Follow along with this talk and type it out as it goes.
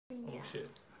Yeah. Oh shit.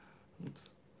 Oops.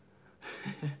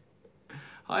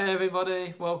 Hi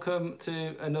everybody, welcome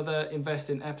to another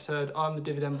investing episode. I'm the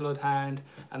Dividend Bloodhound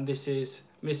and this is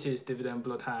Mrs Dividend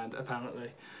Bloodhound,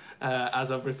 apparently,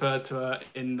 as I've referred to her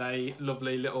in the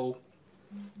lovely little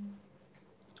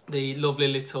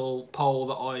poll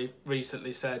that I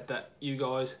recently said that you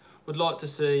guys would like to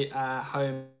see a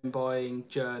home buying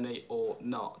journey or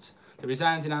not. The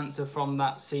resounding answer from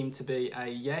that seemed to be a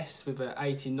yes, with an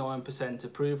 89%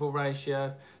 approval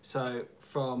ratio. So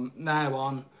from now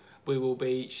on, we will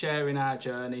be sharing our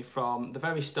journey from the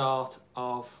very start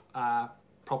of our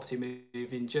property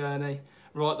moving journey,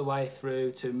 right the way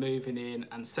through to moving in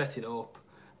and setting up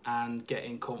and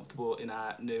getting comfortable in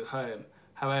our new home.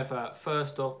 However,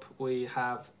 first up, we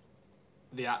have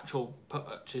the actual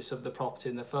purchase of the property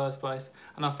in the first place,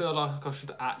 and I feel like I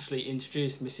should actually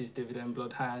introduce Mrs Dividend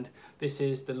Bloodhound. This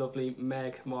is the lovely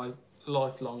Meg, my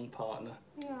lifelong partner.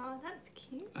 Oh, that's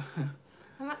cute.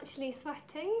 I'm actually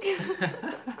sweating.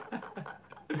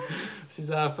 This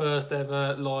is our first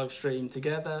ever live stream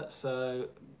together, so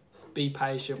be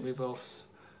patient with us.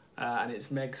 And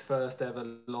it's Meg's first ever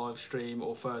live stream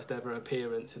or first ever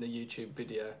appearance in a YouTube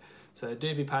video. So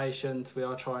do be patient, we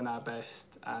are trying our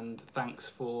best, and thanks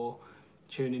for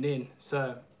tuning in.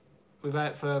 So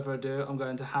without further ado, I'm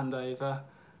going to hand over,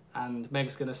 and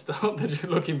Meg's going to start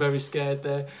looking very scared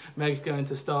there. Meg's going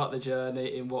to start the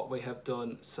journey in what we have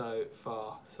done so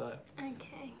far. So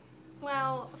Okay.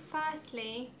 Well,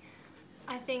 firstly,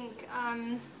 I think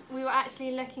we were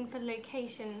actually looking for the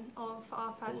location of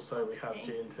our first also property.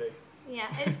 we have G&T. Yeah,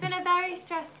 it's been a very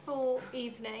stressful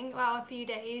evening, well, a few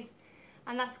days,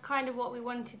 and that's kind of what we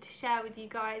wanted to share with you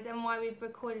guys and why we've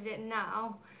recorded it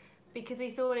now, because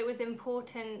we thought it was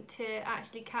important to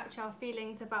actually capture our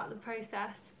feelings about the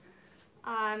process.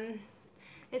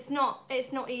 It's not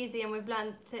easy, and we've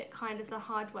learned it kind of the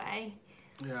hard way.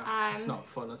 Yeah, it's not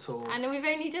fun at all. And we've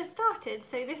only just started,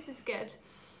 so this is good.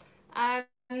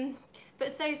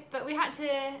 But we had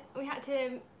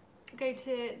to go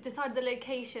to decide the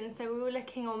location, so we were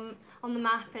looking on the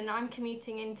map, and I'm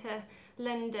commuting into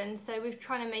London, so we're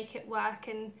trying to make it work,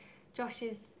 and Josh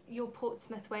is your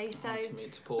Portsmouth way, so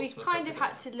we kind of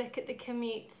had to look at the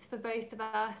commutes for both of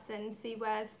us and see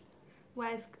where's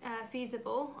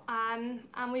feasible,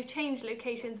 and we've changed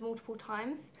locations multiple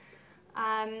times.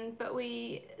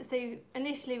 So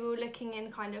initially we were looking in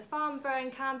kind of Farnborough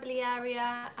and Camberley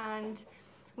area, and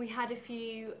we had a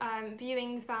few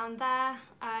viewings around there.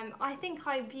 I think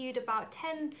I viewed about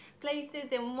 10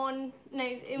 places in one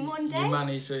day. You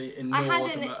managed an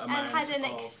inordinate amount. I had an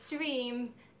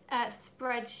extreme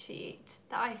spreadsheet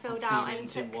that I filled out and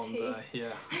took to.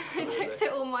 Yeah, I took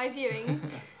to all my viewings,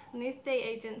 and the estate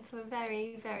agents were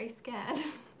very, very scared.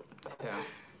 Yeah,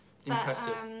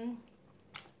 impressive.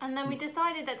 And then we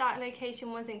decided that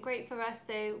location wasn't great for us,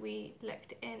 so we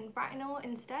looked in Bracknell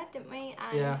instead, didn't we?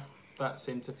 And yeah, that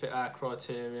seemed to fit our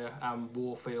criteria, and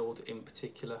Warfield in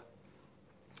particular.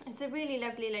 It's a really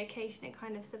lovely location. It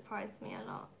kind of surprised me a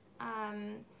lot.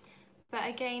 But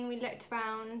again, we looked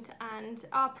around, and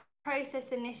our process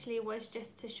initially was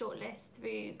just to shortlist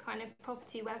through kind of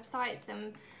property websites,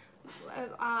 and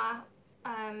our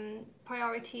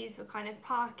priorities were kind of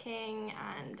parking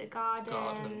and a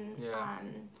garden. Yeah.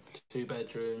 2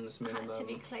 bedrooms minimum. Had to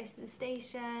be close to the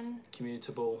station.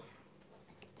 Commutable.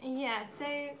 Yeah,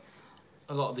 so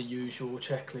a lot of the usual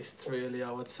checklists, really,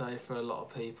 I would say, for a lot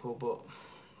of people, but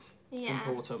it's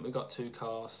important. We've got 2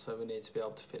 cars, so we need to be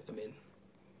able to fit them in.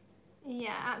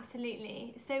 Yeah,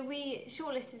 absolutely. So we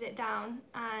shortlisted it down,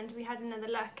 and we had another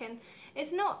look, and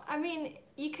it's not, I mean,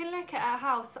 you can look at a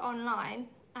house online,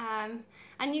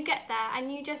 and you get there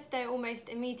and you just know almost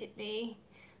immediately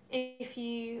if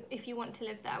you want to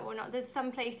live there or not. There's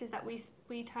some places that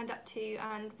we turned up to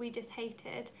and we just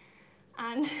hated,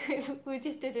 and we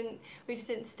just didn't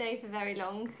stay for very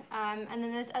long. And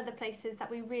then there's other places that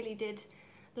we really did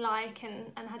like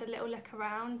and had a little look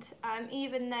around.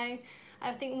 Even though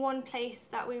I think one place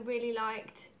that we really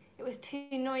liked, it was too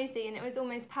noisy and it was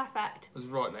almost perfect. It was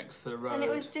right next to the road. And it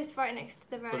was just right next to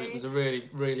the road. But it was a really,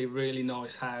 really, really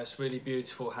nice house, really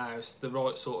beautiful house, the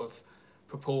right sort of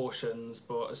proportions,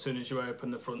 but as soon as you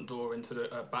open the front door into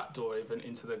the back door even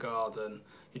into the garden,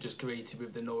 you're just greeted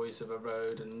with the noise of a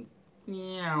road and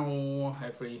meow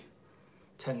every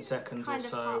 10 seconds or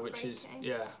so, which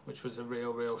was a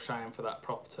real shame for that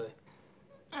property.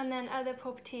 And then other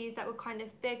properties that were kind of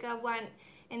bigger weren't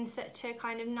in such a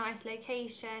kind of nice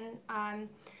location.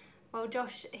 Well,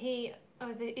 Josh, he's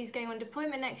going on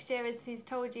deployment next year, as he's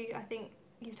told you, I think,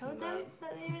 You've told them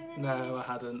that you're in the Navy? No, I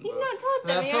hadn't. You've not told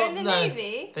them you're in the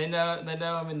Navy? They know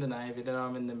I'm in the Navy, they know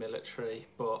I'm in the military,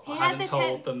 but I hadn't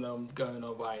told them that I'm going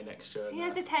away next year. He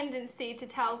has a tendency to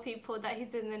tell people that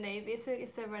he's in the Navy, so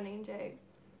it's a running joke.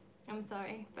 I'm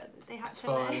sorry, but they had to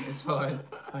know. It's fine,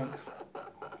 thanks.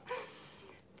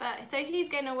 But so he's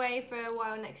going away for a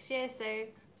while next year, so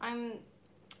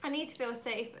I need to feel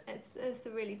safe. It's a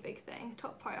really big thing,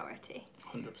 top priority.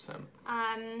 100%.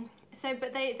 So,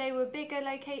 but they were bigger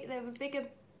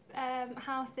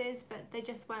houses, but they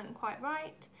just weren't quite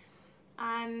right.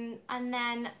 And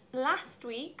then last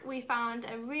week we found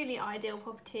a really ideal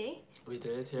property. We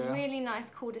did, yeah. Really nice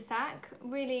cul-de-sac,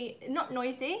 really not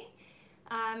noisy.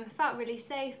 Felt really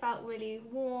safe, felt really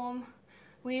warm.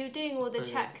 We were doing all the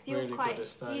checks. You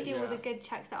do all the good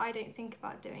checks that I don't think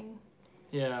about doing.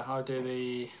 Yeah, I do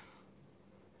the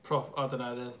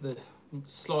the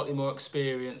slightly more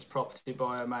experienced property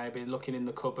buyer, maybe looking in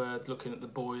the cupboard, looking at the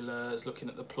boilers, looking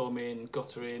at the plumbing,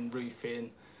 guttering,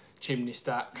 roofing, chimney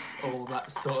stacks, all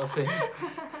that sort of thing.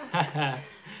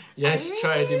 Yes,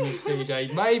 trading with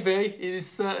CJ. Maybe it is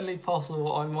certainly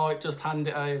possible. I might just hand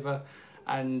it over,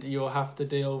 and you'll have to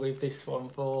deal with this one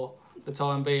for the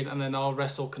time being, and then I'll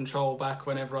wrestle control back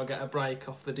whenever I get a break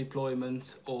off the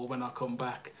deployment or when I come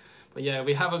back. But yeah,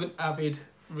 we have an avid,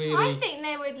 really I think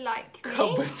they would like me.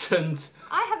 Competent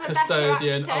I have a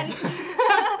custodian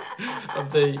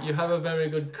of you have a very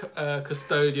good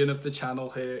custodian of the channel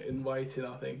here in waiting,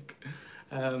 I think.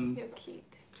 You're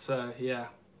cute. So yeah.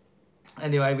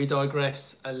 Anyway, we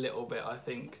digress a little bit, I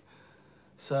think.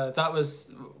 So that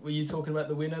was, were you talking about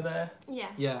the winner there?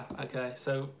 Yeah. Yeah, okay.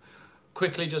 So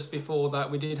quickly, just before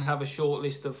that, we did have a short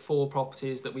list of 4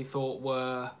 properties that we thought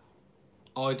were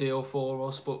ideal for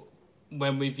us, but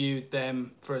when we viewed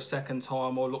them for a second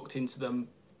time or looked into them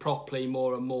properly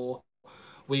more and more,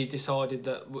 we decided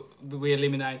that we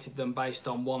eliminated them based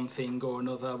on one thing or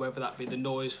another, whether that be the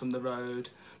noise from the road,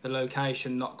 the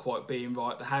location not quite being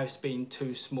right, the house being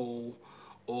too small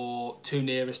or too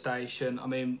near a station. I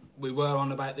mean, we were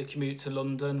on about the commute to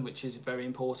London, which is very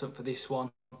important for this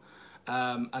one.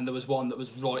 And there was one that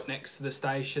was right next to the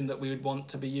station that we would want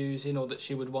to be using, or that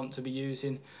she would want to be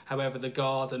using. However, the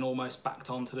garden almost backed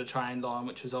onto the train line,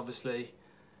 which was obviously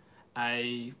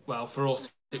well, for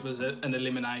us it was an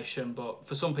elimination, but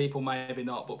for some people maybe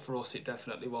not, but for us it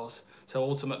definitely was. So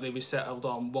ultimately we settled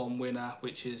on one winner,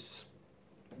 which is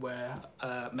where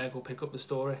Meg will pick up the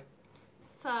story.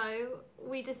 So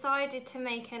we decided to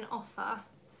make an offer.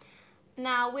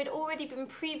 Now, we'd already been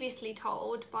previously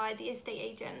told by the estate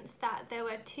agents that there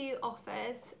were 2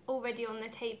 offers already on the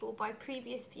table by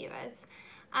previous viewers,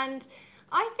 and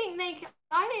I don't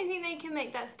think they can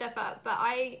make that stuff up, but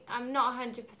I'm not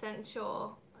 100%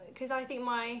 sure, because I think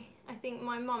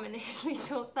my mum initially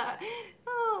thought that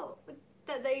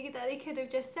that they could have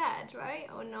just said, right,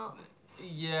 or not?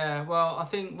 Yeah, well, I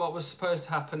think what was supposed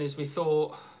to happen is we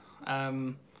thought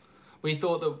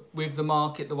that with the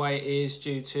market the way it is,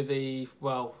 due to the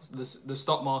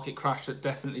stock market crash that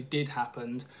definitely did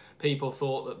happen, people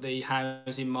thought that the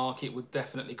housing market would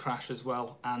definitely crash as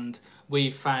well. And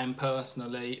we've found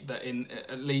personally that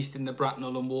at least in the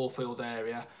Bracknell and Warfield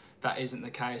area, that isn't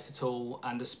the case at all.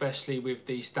 And especially with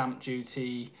the stamp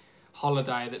duty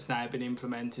holiday that's now been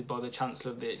implemented by the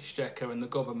Chancellor of the Exchequer and the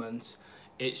government,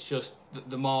 it's just that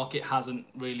the market hasn't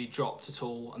really dropped at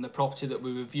all, and the property that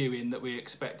we were viewing that we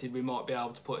expected we might be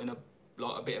able to put in a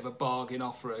bit of a bargain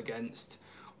offer against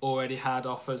already had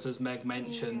offers, as Meg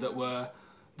mentioned, that were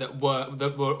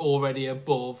already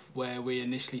above where we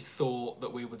initially thought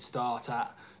that we would start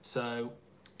at. So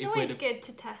it's always good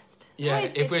to test. Yeah,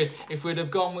 if we'd have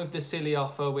gone with the silly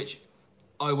offer, which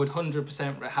I would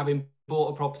 100%, having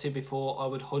bought a property before, I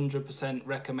would 100%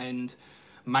 recommend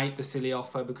make the silly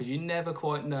offer, because you never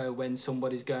quite know when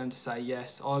somebody's going to say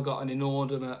yes. I got an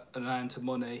inordinate amount of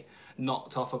money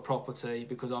knocked off a property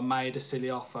because I made a silly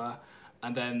offer,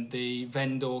 and then the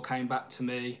vendor came back to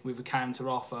me with a counter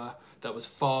offer that was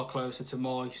far closer to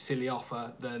my silly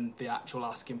offer than the actual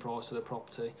asking price of the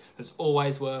property. It's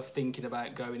always worth thinking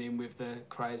about going in with the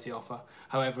crazy offer.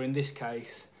 However, in this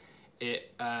case,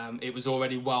 it was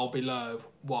already well below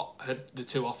what had the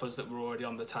 2 offers that were already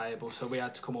on the table, so we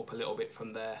had to come up a little bit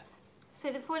from there.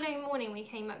 So the following morning we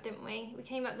came up, didn't we? We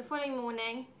came up the following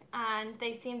morning, and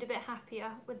they seemed a bit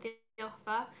happier with the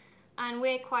offer, and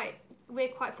we're quite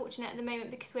fortunate at the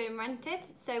moment because we're rented,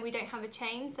 so we don't have a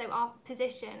chain, so our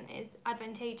position is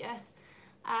advantageous.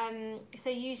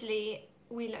 So usually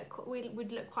we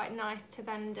would look quite nice to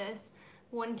vendors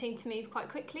wanting to move quite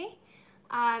quickly.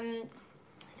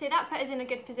 So that put us in a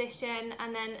good position,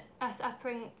 and then us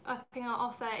upping our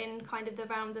offer in kind of the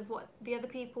round of what the other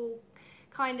people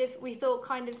we thought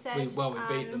kind of said. We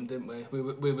beat them, didn't we?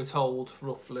 We were told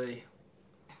roughly,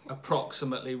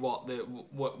 approximately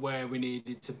where we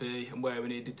needed to be and where we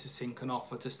needed to sink an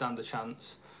offer to stand a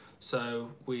chance. So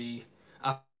we,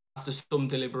 after some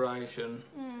deliberation,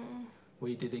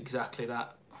 we did exactly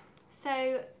that.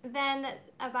 So then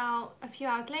about a few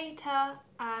hours later,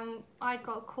 I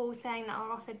got a call saying that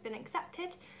our offer had been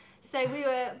accepted. So we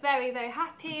were very, very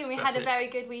happy, and we had a very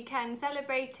good weekend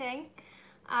celebrating.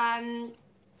 And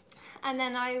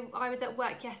then I was at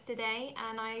work yesterday,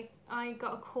 and I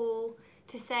got a call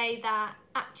to say that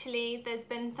actually there's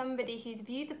been somebody who's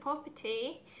viewed the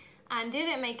property and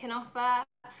didn't make an offer,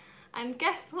 and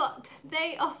guess what?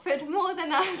 They offered more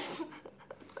than us.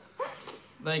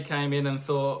 They came in and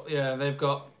thought, yeah, they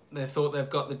thought they've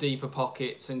got the deeper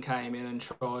pockets, and came in and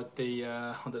tried the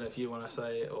I don't know if you want to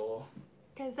say it or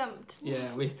gazumped.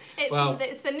 Yeah,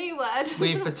 it's the new word.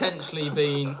 We've potentially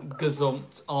been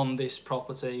gazumped on this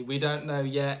property. We don't know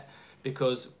yet,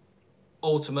 because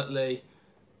ultimately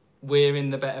we're in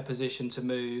the better position to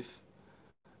move.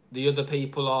 The other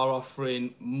people are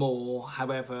offering more.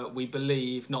 However, we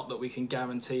believe, not that we can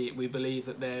guarantee it, we believe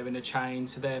that they're in a chain,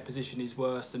 so their position is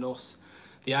worse than us.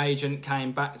 The agent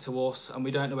came back to us, and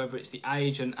we don't know whether it's the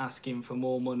agent asking for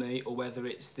more money or whether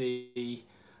it's the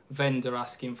vendor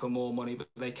asking for more money, but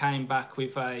they came back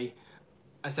with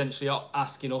essentially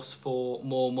asking us for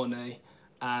more money,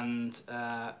 and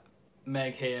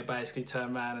Meg here basically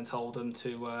turned around and told them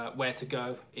to where to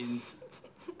go in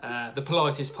the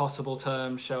politest possible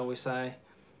terms, shall we say.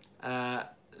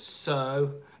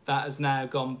 So that has now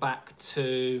gone back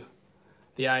to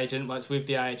the agent. Well, it's with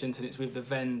the agent and it's with the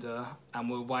vendor, and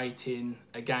we're waiting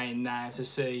again now to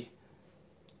see.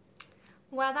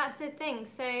 Well, that's the thing.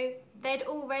 So they'd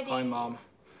already. Hi, Mum.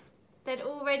 They'd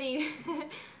already.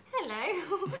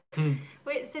 Hello.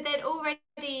 So they'd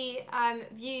already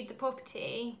viewed the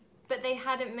property, but they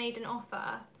hadn't made an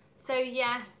offer. So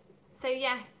yes.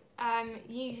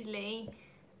 Usually,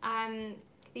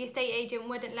 the estate agent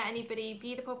wouldn't let anybody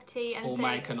view the property or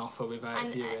make an offer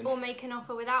without viewing. Or make an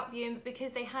offer without viewing, but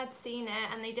because they had seen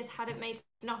it and they just hadn't made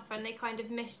an offer, and they kind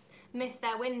of missed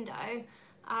their window.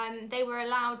 They were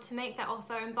allowed to make that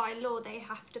offer, and by law the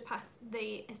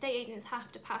estate agents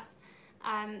have to pass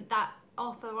that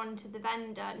offer on to the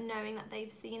vendor, knowing that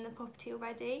they've seen the property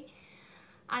already.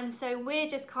 And so we're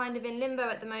just kind of in limbo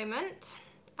at the moment.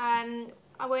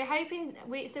 We're hoping,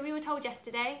 we were told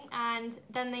yesterday, and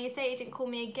then the estate agent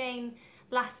called me again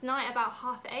last night about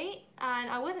 8:30, and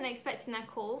I wasn't expecting their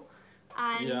call,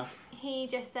 and he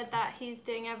just said that he's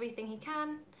doing everything he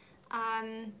can.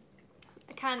 And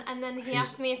then he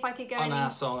asked me if I could go on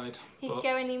our side. He could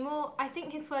go any more. I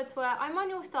think his words were, "I'm on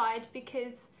your side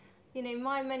because, you know,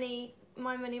 my money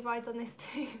rides on this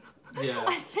too." Yeah.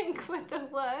 I think with the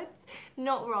words,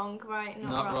 not wrong, right?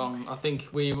 Not wrong. I think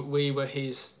we're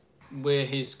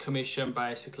his commission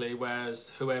basically, whereas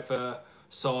whoever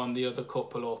signed the other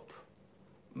couple up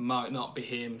might not be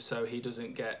him, so he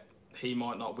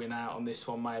might not win out on this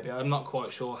one maybe. I'm not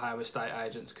quite sure how estate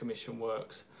agents' commission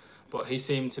works, but he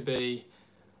seemed to be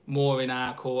more in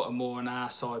our court and more on our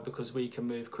side because we can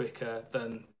move quicker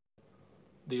than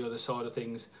the other side of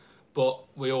things. But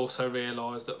we also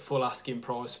realise that full asking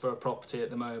price for a property at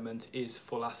the moment is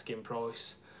full asking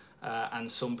price, and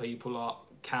some people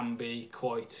can be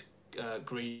quite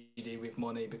greedy with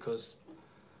money, because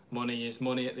money is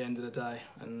money at the end of the day.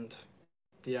 And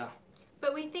yeah,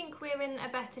 but we think we're in a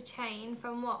better chain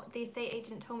from what the estate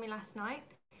agent told me last night,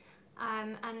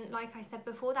 and like I said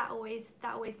before, that always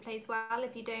plays well.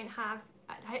 If you don't have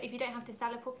to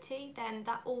sell a property, then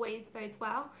that always bodes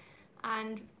well,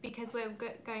 and because we're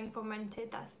going from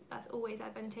rented, that's always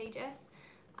advantageous.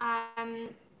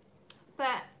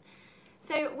 But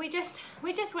so we just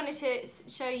wanted to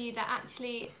show you that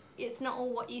actually it's not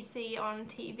all what you see on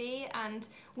TV, and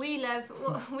we love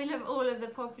all of the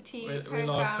property programs. We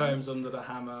like Homes Under the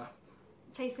Hammer,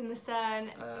 Place in the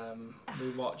Sun.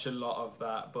 We watch a lot of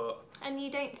that, and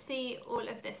you don't see all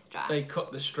of this stress. They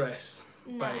cut the stress,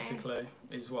 basically,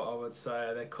 is what I would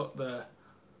say. They cut the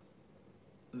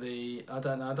I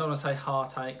don't want to say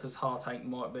heartache, because heartache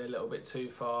might be a little bit too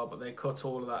far, but they cut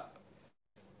all of that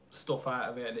stuff out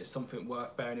of it, and it's something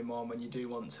worth bearing in mind when you do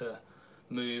want to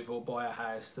move or buy a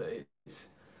house, that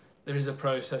there is a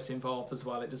process involved as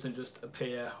well. It doesn't just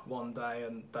appear one day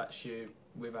and that's you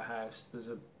with a house. There's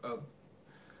a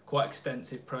quite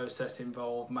extensive process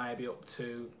involved, maybe up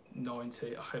to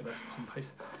 90. I hope that's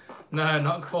Pompey's. No,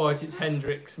 not quite. It's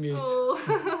Hendrix mute.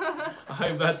 Oh. I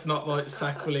hope that's not like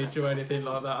sacrilege or anything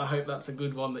like that. I hope that's a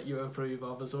good one that you approve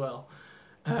of as well.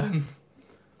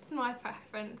 It's my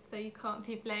preference, so you can't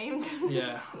be blamed.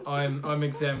 Yeah, I'm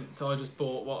exempt. So I just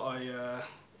bought what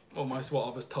almost what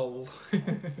I was told.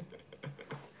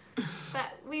 But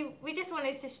we just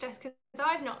wanted to stress, because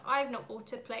I've not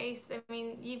bought a place. I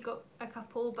mean, you've got a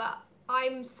couple, but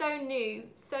I'm so new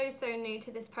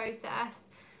to this process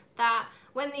that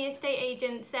when the estate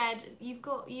agent said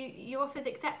your offer's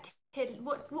accepted,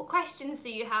 what questions do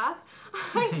you have?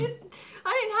 I didn't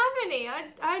have any.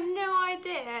 I had no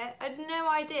idea. I had no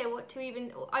idea what to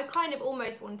even. I kind of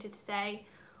almost wanted to say,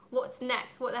 what's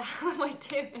next? What the hell am I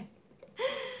doing?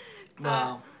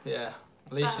 Well, yeah.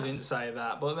 At least you didn't say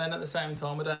that. But then at the same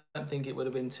time, I don't think it would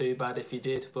have been too bad if you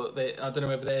did. But I don't know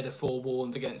whether they'd have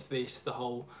forewarned against this, the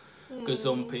whole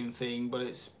gazumping thing. But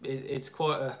it's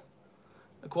quite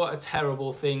a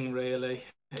terrible thing, really.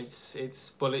 It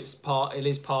is part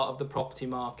of the property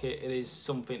market. It is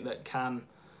something that can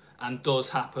and does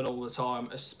happen all the time,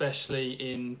 especially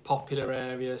in popular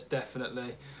areas,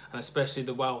 definitely, and especially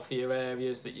the wealthier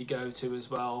areas that you go to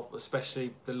as well,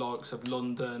 especially the likes of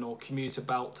London or commuter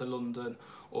belt to London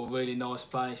or really nice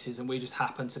places, and we just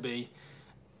happen to be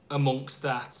amongst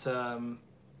that.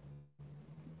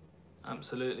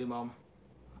 Absolutely, Mum.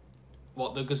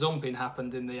 What, the gazumping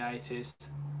happened in the 80s?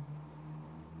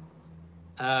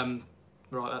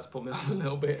 Right, that's put me off a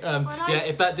little bit. Yeah,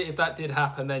 if that did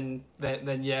happen, then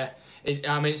yeah.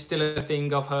 I mean, it's still a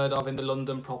thing I've heard of in the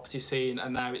London property scene,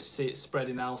 and now it's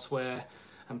spreading elsewhere.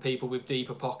 And people with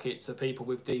deeper pockets are people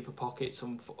with deeper pockets,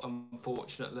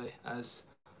 unfortunately, as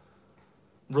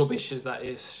rubbish as that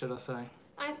is, should I say.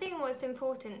 I think what's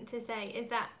important to say is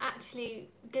that actually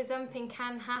gazumping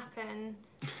can happen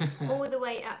all the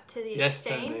way up to the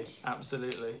exchange. Yes,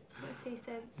 absolutely. What's he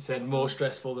said? He said more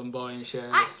stressful than buying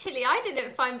shares. Actually, I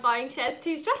didn't find buying shares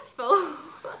too stressful.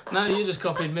 No, you just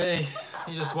copied me.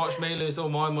 You just watched me lose all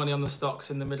my money on the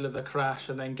stocks in the middle of the crash,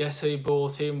 and then guess who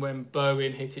bought in when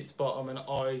Boeing hit its bottom and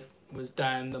I was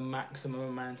down the maximum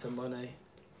amount of money.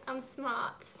 I'm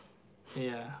smart.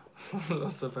 Yeah, I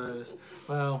suppose.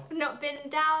 Well, not been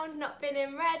down, not been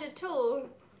in red at all.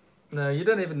 No, you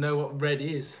don't even know what red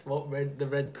is, the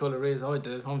red colour is. I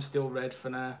do. I'm still red for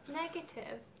now.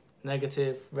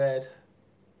 Negative, red,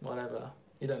 whatever.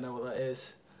 You don't know what that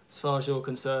is. As far as you're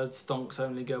concerned, stonks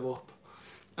only go up.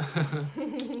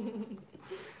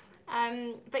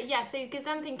 But yeah, so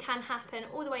gazumping can happen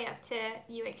all the way up to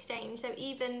you exchange. So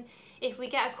even if we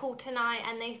get a call tonight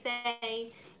and they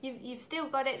say you've still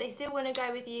got it, they still want to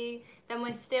go with you, then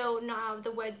we're still not out of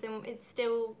the woods, and it's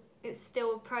still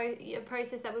a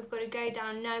process that we've got to go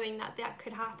down, knowing that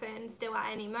could happen still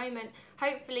at any moment.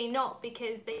 Hopefully not,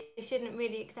 because they shouldn't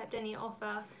really accept any offer.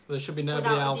 Well, there should be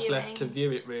nobody else left to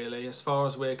view it, really. As far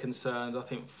as we're concerned, I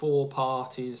think 4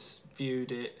 parties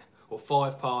viewed it, or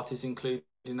 5 parties including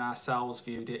ourselves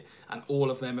viewed it, and all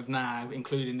of them have now,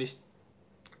 including this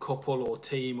couple or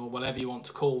team or whatever you want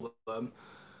to call them,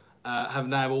 have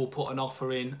now all put an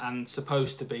offer in, and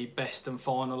supposed to be best and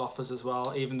final offers as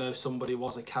well, even though somebody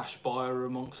was a cash buyer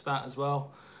amongst that as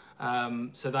well.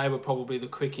 So they were probably the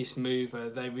quickest mover.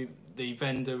 The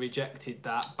vendor rejected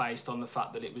that based on the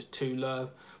fact that it was too low,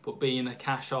 but being a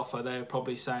cash offer, they were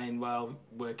probably saying, well,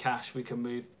 we're cash, we can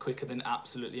move quicker than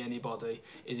absolutely anybody.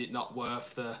 Is it not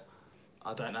worth the,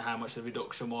 I don't know how much the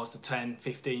reduction was, the 10,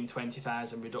 15,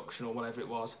 20,000 reduction or whatever it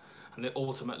was. And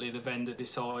ultimately the vendor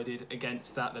decided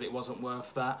against that it wasn't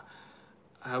worth that.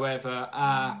 However,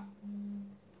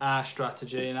 our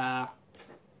strategy and our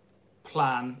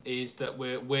plan is that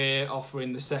we're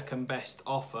offering the second best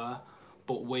offer,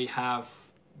 but we have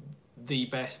the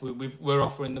best, we're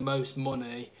offering the most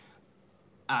money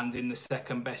and in the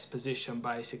second best position,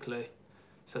 basically.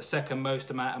 So second most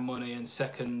amount of money and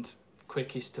second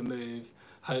quickest to move.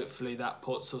 Hopefully that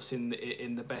puts us in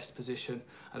the best position,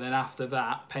 and then after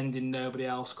that, pending nobody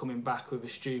else coming back with a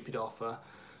stupid offer,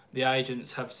 the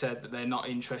agents have said that they're not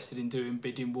interested in doing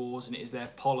bidding wars, and it is their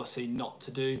policy not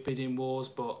to do bidding wars.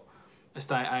 But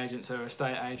estate agents are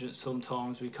estate agents.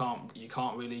 Sometimes you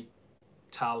can't really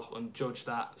tell and judge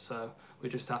that, so we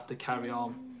just have to carry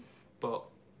on. But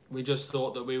we just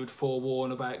thought that we would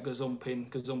forewarn about gazumping.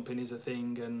 Gazumping is a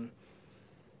thing, and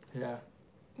yeah.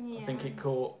 I think it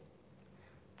caught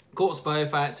us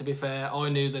both out, to be fair. I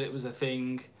knew that it was a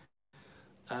thing.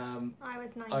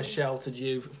 I sheltered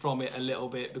you from it a little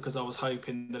bit because I was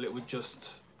hoping that it would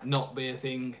just not be a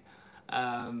thing,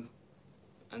 and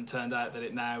turned out that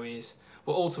it now is.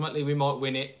 But ultimately we might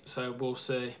win it, so we'll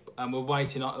see. And we're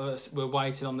waiting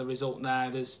on the result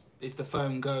now. If the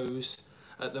phone goes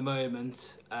at the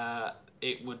moment,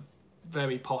 it would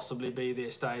very possibly be the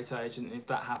estate agent. If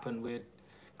that happened, we'd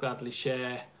gladly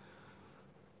share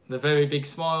the very big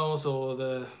smiles or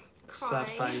the cry. sad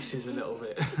faces a little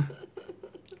bit.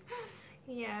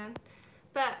 Yeah,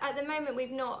 but at the moment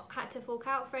we've not had to fork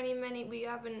out for any money. We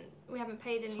haven't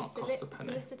paid any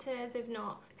solicitors. We've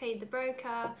not paid the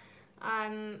broker.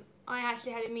 I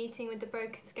actually had a meeting with the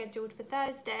broker scheduled for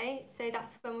Thursday, so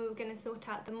that's when we were going to sort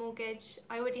out the mortgage.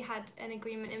 I already had an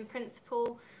agreement in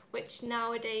principle, which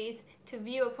nowadays, to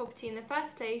view a property in the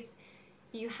first place,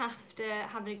 you have to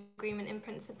have an agreement in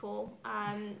principle.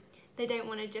 They don't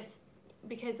want to just,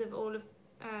 because of all of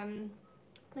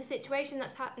the situation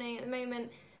that's happening at the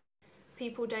moment,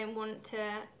 people don't want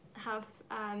to have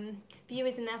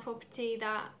viewers in their property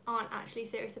that aren't actually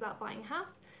serious about buying a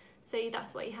house. So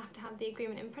that's why you have to have the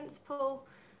agreement in principle.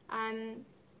 And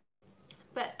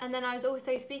then I was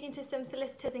also speaking to some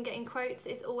solicitors and getting quotes.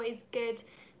 It's always good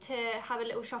to have a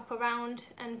little shop around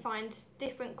and find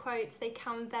different quotes. They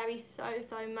can vary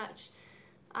so much.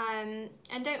 And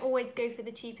don't always go for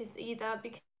the cheapest either,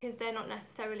 because they're not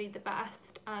necessarily the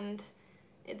best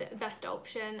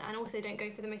option, and also don't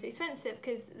go for the most expensive,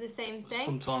 because the same thing.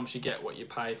 Sometimes you get what you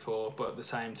pay for, but at the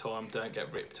same time don't get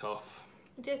ripped off.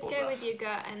 Just go with your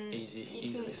gut, and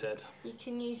easily said. You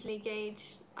can usually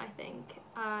gauge, I think.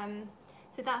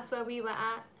 So that's where we were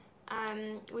at.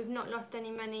 We've not lost any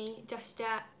money just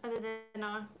yet, other than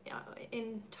our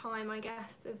in time, I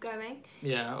guess, of going.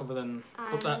 Yeah, other than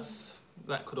but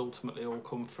that could ultimately all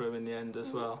come through in the end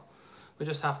as well. We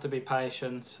just have to be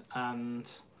patient, and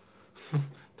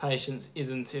patience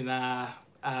isn't in our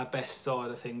best side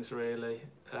of things, really.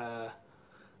 I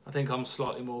think I'm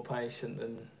slightly more patient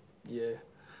than you,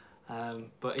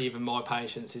 but even my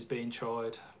patience is being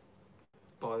tried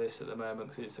by this at the moment,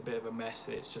 because it's a bit of a mess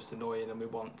and it's just annoying, and we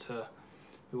want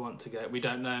to get. We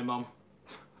don't know, Mum.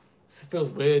 It feels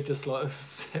weird, just like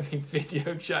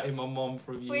semi-video chatting my mum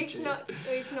from YouTube.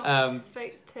 We've not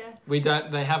spoke to. We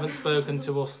don't. They haven't spoken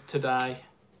to us today.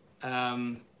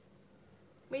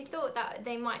 We thought that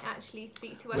they might actually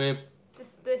speak to us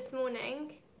this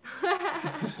morning.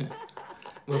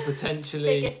 We're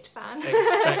potentially biggest fan.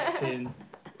 expecting.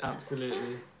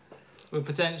 Absolutely. We're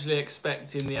potentially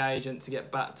expecting the agent to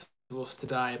get back to us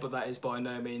today, but that is by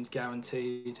no means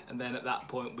guaranteed. And then at that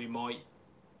point we might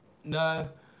know,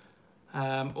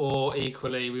 or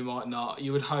equally we might not.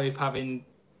 You would hope, having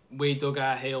we dug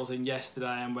our heels in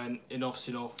yesterday and went, enough's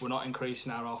enough, we're not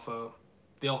increasing our offer.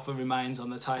 The offer remains on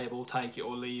the table, take it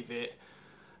or leave it.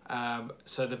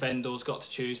 So the vendor's got to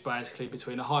choose basically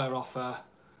between a higher offer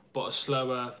but a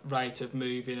slower rate of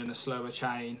moving and a slower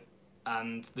chain.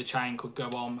 And the chain could go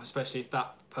on, especially if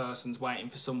that person's waiting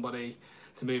for somebody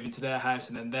to move into their house,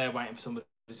 and then they're waiting for somebody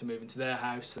to move into their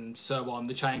house, and so on.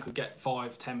 The chain could get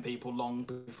 5-10 people long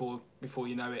before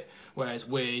you know it. Whereas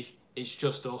it's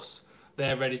just us.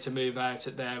 They're ready to move out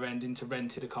at their end into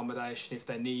rented accommodation if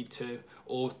they need to,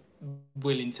 or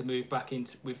willing to move back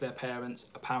into with their parents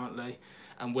apparently,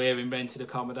 and we're in rented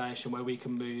accommodation where we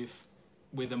can move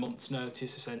with a month's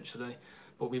notice essentially.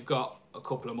 But we've got a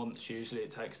couple of months usually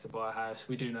it takes to buy a house.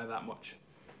 We do know that much.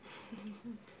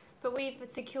 But we've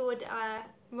secured a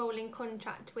rolling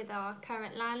contract with our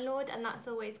current landlord, and that's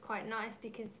always quite nice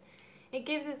because it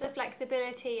gives us the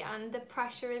flexibility and the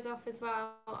pressure is off as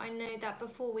well. I know that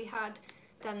before we had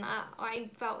done that, I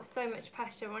felt so much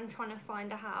pressure on trying to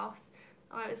find a house.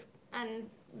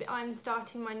 I'm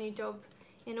starting my new job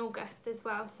in August as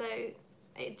well, so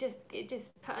it just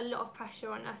put a lot of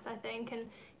pressure on us, I think, and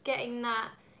getting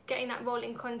that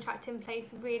rolling contract in place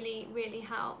really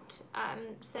helped.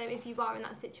 So if you are in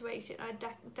that situation, I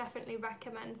definitely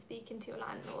recommend speaking to your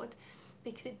landlord,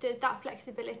 because it does, that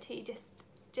flexibility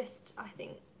just I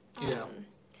think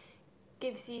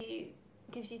gives you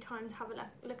time to have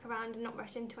a look around and not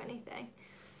rush into anything.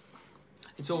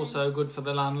 It's also good for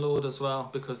the landlord as well,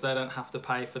 because they don't have to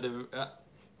pay for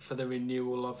the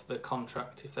renewal of the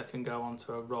contract if they can go on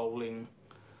to a rolling.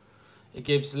 It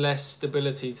gives less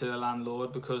stability to the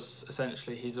landlord, because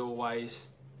essentially he's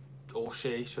always, or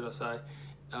she should I say,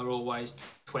 are always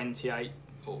 28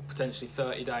 or potentially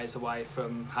 30 days away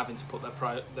from having to put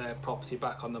their property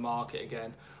back on the market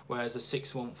again, whereas a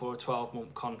 6-month or a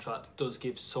 12-month contract does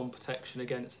give some protection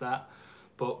against that.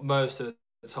 But most of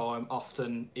the time,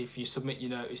 often if you submit your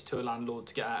notice to a landlord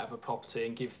to get out of a property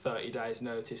and give 30 days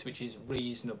notice, which is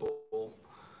reasonable,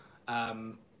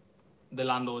 the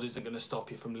landlord isn't going to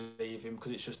stop you from leaving,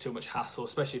 because it's just too much hassle,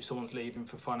 especially if someone's leaving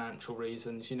for financial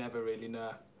reasons. You never really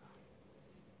know.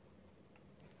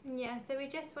 Yeah, so we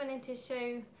just wanted to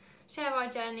share our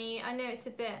journey. I know it's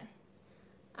a bit,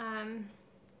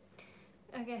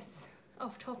 I guess,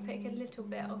 off topic, a little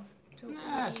bit off.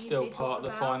 Nah, it's still part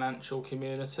of the financial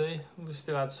community. We've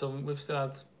still had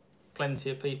plenty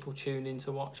of people tune in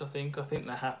to watch. I think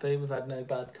they're happy. We've had no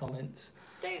bad comments.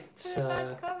 Don't put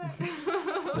a bad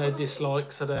comment. No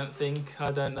dislikes, I don't think.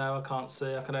 I don't know, I can't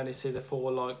see. I can only see the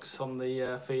 4 likes on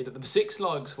the feed at the 6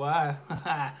 likes. Wow. Look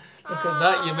at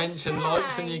that. You mentioned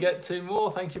likes and you get 2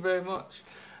 more. Thank you very much.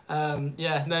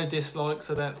 Yeah, no dislikes,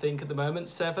 I don't think, at the moment.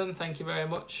 7, thank you very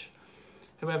much.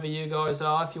 Whoever you guys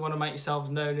are, if you want to make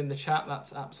yourselves known in the chat,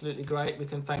 that's absolutely great. We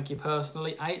can thank you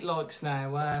personally. 8 likes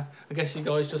now. Wow. I guess you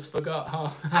guys just forgot,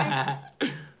 huh?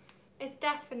 It's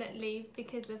definitely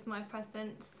because of my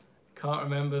presence. Can't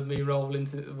remember me rolling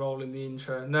the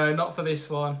intro. No, not for this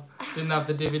one. Didn't have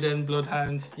the Dividend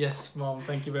Bloodhound. Yes, Mom.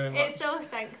 Thank you very much. It's all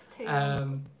thanks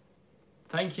to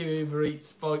thank you, Uber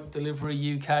Eats Bike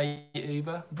Delivery UK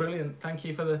Uber. Brilliant. Thank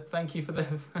you for the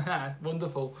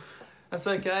wonderful. That's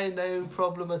okay, no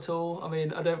problem at all. I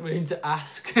mean, I don't really need to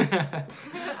ask, but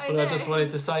I just wanted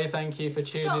to say thank you for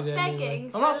tuning in.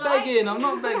 Begging. I'm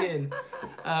not begging.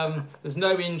 There's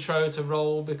no intro to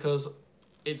roll because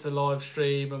it's a live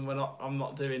stream and I'm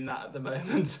not doing that at the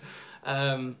moment.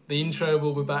 The intro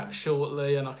will be back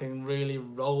shortly and I can really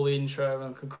roll the intro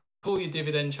and can call you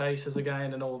dividend chasers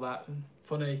again and all that.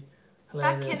 Funny,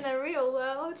 hilarious. Back in the real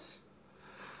world.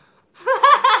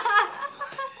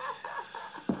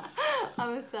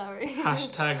 I'm sorry.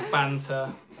 Hashtag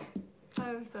banter.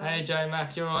 I'm sorry. Hey J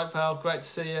Mac, you alright pal? Great to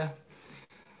see you.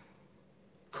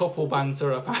 Couple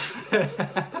banter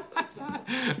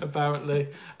apparently.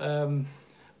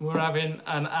 We're having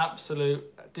an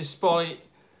absolute, despite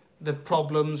the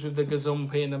problems with the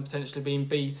gazumping and potentially being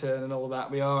beaten and all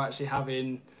that, we are actually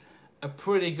having a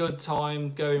pretty good time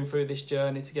going through this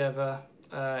journey together.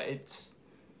 It's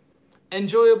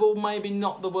enjoyable, maybe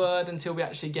not the word until we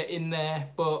actually get in there,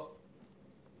 but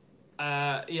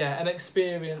yeah, an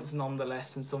experience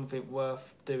nonetheless and something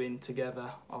worth doing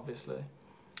together, obviously.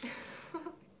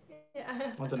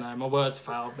 Yeah. I don't know, my words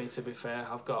failed me, to be fair.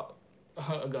 I've got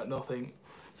nothing.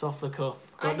 It's off the cuff.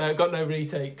 Got no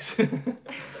retakes.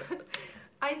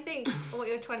 I think what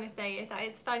you're trying to say is that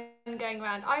it's fun going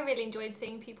around. I really enjoyed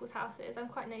seeing people's houses. I'm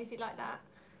quite nosy like that.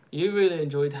 You really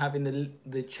enjoyed having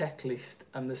the checklist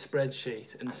and the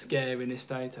spreadsheet and scaring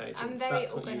estate agents. I'm very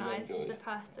organised as a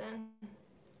person.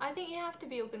 I think you have to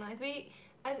be organised.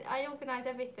 I organise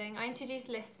everything. I introduce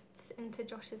lists into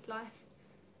Josh's life.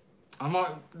 I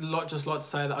might just like to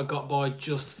say that I got by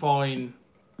just fine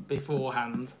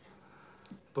beforehand,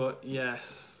 but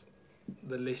yes,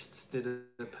 the lists did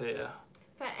appear.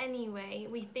 But anyway,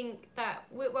 we think that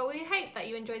we hope that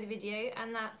you enjoy the video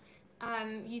and that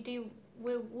you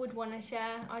would want to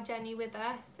share our journey with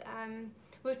us.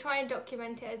 We'll try and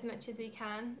document it as much as we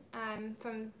can,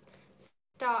 from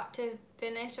start to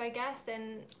finish, I guess,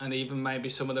 and even maybe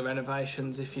some of the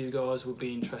renovations if you guys would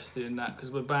be interested in that,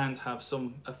 because we're bound to have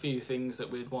a few things that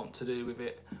we'd want to do with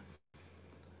it.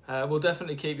 We'll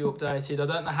definitely keep you updated. I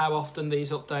don't know how often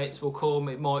these updates will come.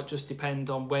 It might just depend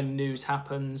on when news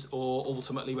happens or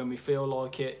ultimately when we feel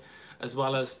like it, as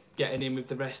well as getting in with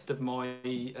the rest of my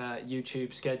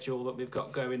YouTube schedule that we've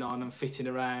got going on and fitting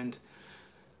around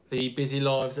the busy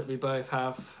lives that we both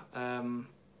have.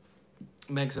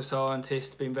 Meg's a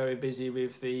scientist, been very busy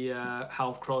with the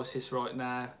health crisis right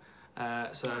now.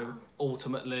 So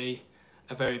ultimately,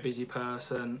 a very busy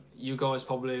person. You guys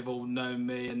probably have all known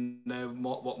me and know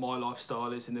what my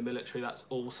lifestyle is in the military. That's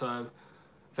also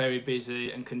very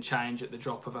busy and can change at the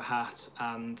drop of a hat.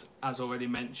 And as already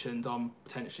mentioned, I'm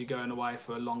potentially going away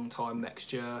for a long time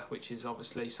next year, which is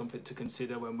obviously something to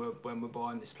consider when we're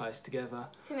buying this place together.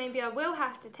 So maybe I will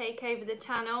have to take over the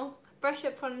channel, brush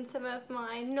up on some of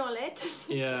my knowledge.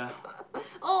 Yeah. Or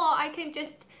I can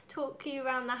just talk you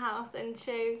around the house and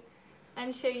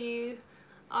show you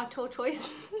our tortoise.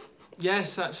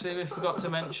 Yes, actually, we forgot to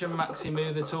mention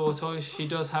Maximu the tortoise. She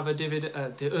does have a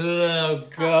dividend. Oh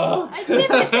God! A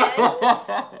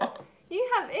dividend? You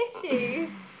have issues.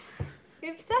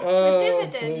 You're obsessed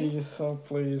with dividends.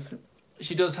 Please.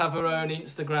 She does have her own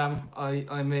Instagram.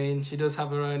 I mean, she does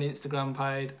have her own Instagram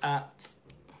page at.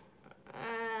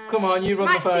 Come on, you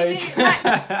run the page.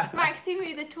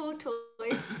 Maximu the tortoise.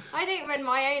 I don't run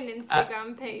my own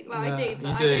Instagram page. Well, no, I do,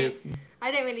 but I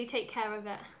don't really take care of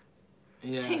it.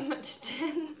 Yeah. Too much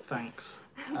gin. Thanks.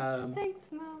 Thanks,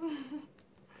 Mum.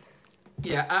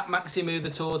 Yeah, at Maximu the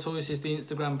tortoise is the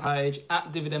Instagram page.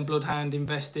 At Dividend Bloodhound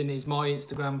Investing is my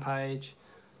Instagram page.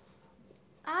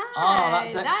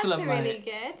 That's excellent, that's really mate.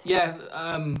 Good.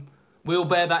 Yeah, we'll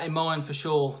bear that in mind for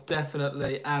sure,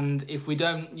 definitely. And if we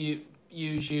don't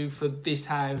use you for this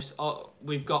house,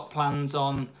 we've got plans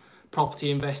on property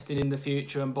investing in the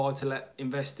future and buy-to-let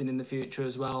investing in the future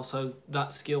as well. So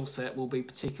that skill set will be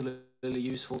particularly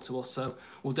useful to us. So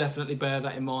we'll definitely bear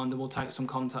that in mind, and we'll take some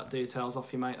contact details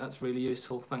off you, mate. That's really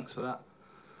useful. Thanks for that.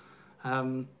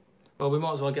 Well, we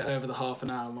might as well get over the half an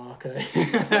hour mark,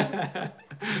 eh?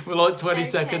 We're like 20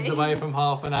 seconds away from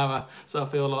half an hour, so I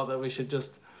feel like that we should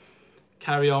just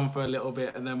carry on for a little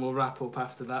bit and then we'll wrap up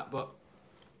after that. But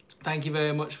thank you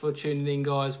very much for tuning in,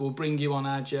 guys. We'll bring you on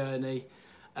our journey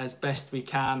as best we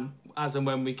can, as and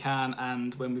when we can,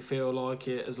 and when we feel like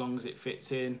it, as long as it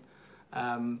fits in.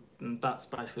 And that's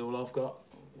basically all I've got.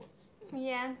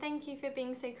 Yeah, and thank you for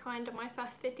being so kind on my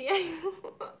first video.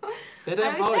 They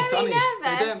don't bite, honest.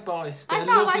 They don't bite. They're I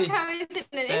felt lovely. like I was in an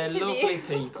They're interview. lovely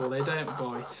people. They don't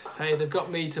bite. Hey, they've got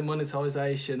me to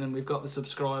monetisation, and we've got the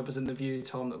subscribers and the view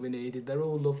time that we needed. They're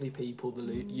all lovely people, the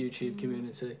YouTube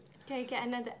community. Go get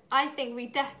another. I think we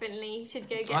definitely should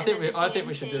go get I think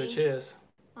we should do a cheers.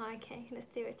 Okay, let's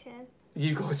do a cheers.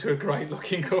 You guys are a great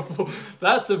looking couple.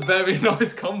 That's a very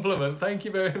nice compliment. Thank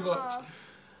you very much. Oh.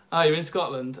 Oh, you're in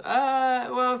Scotland?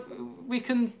 Well, we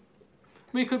could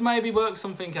maybe work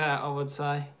something out, I would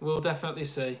say. We'll definitely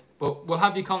see. But we'll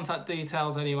have your contact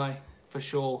details anyway, for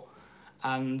sure.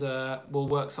 And we'll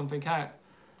work something out.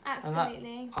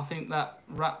 Absolutely. I think that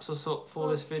wraps us up for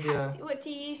this video. What do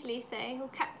you usually say? We'll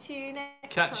catch you next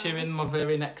Catch you in my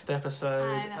very next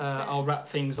episode. That's I'll wrap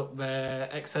things up there,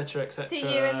 etc, etc. See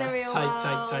you in the real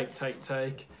world.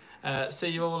 Take. See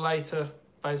you all later,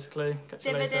 basically. Catch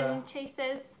you later. Dividend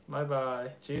chasers.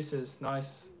 Bye-bye. Juices.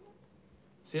 Nice.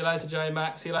 See you later, J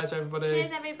Mac. See you later, everybody.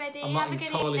 Cheers, everybody. I'm not Have a good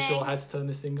entirely evening. sure how to turn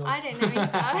this thing on. I don't know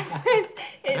either.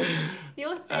 It's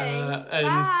your thing. And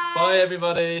bye,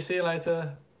 everybody. See you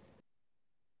later.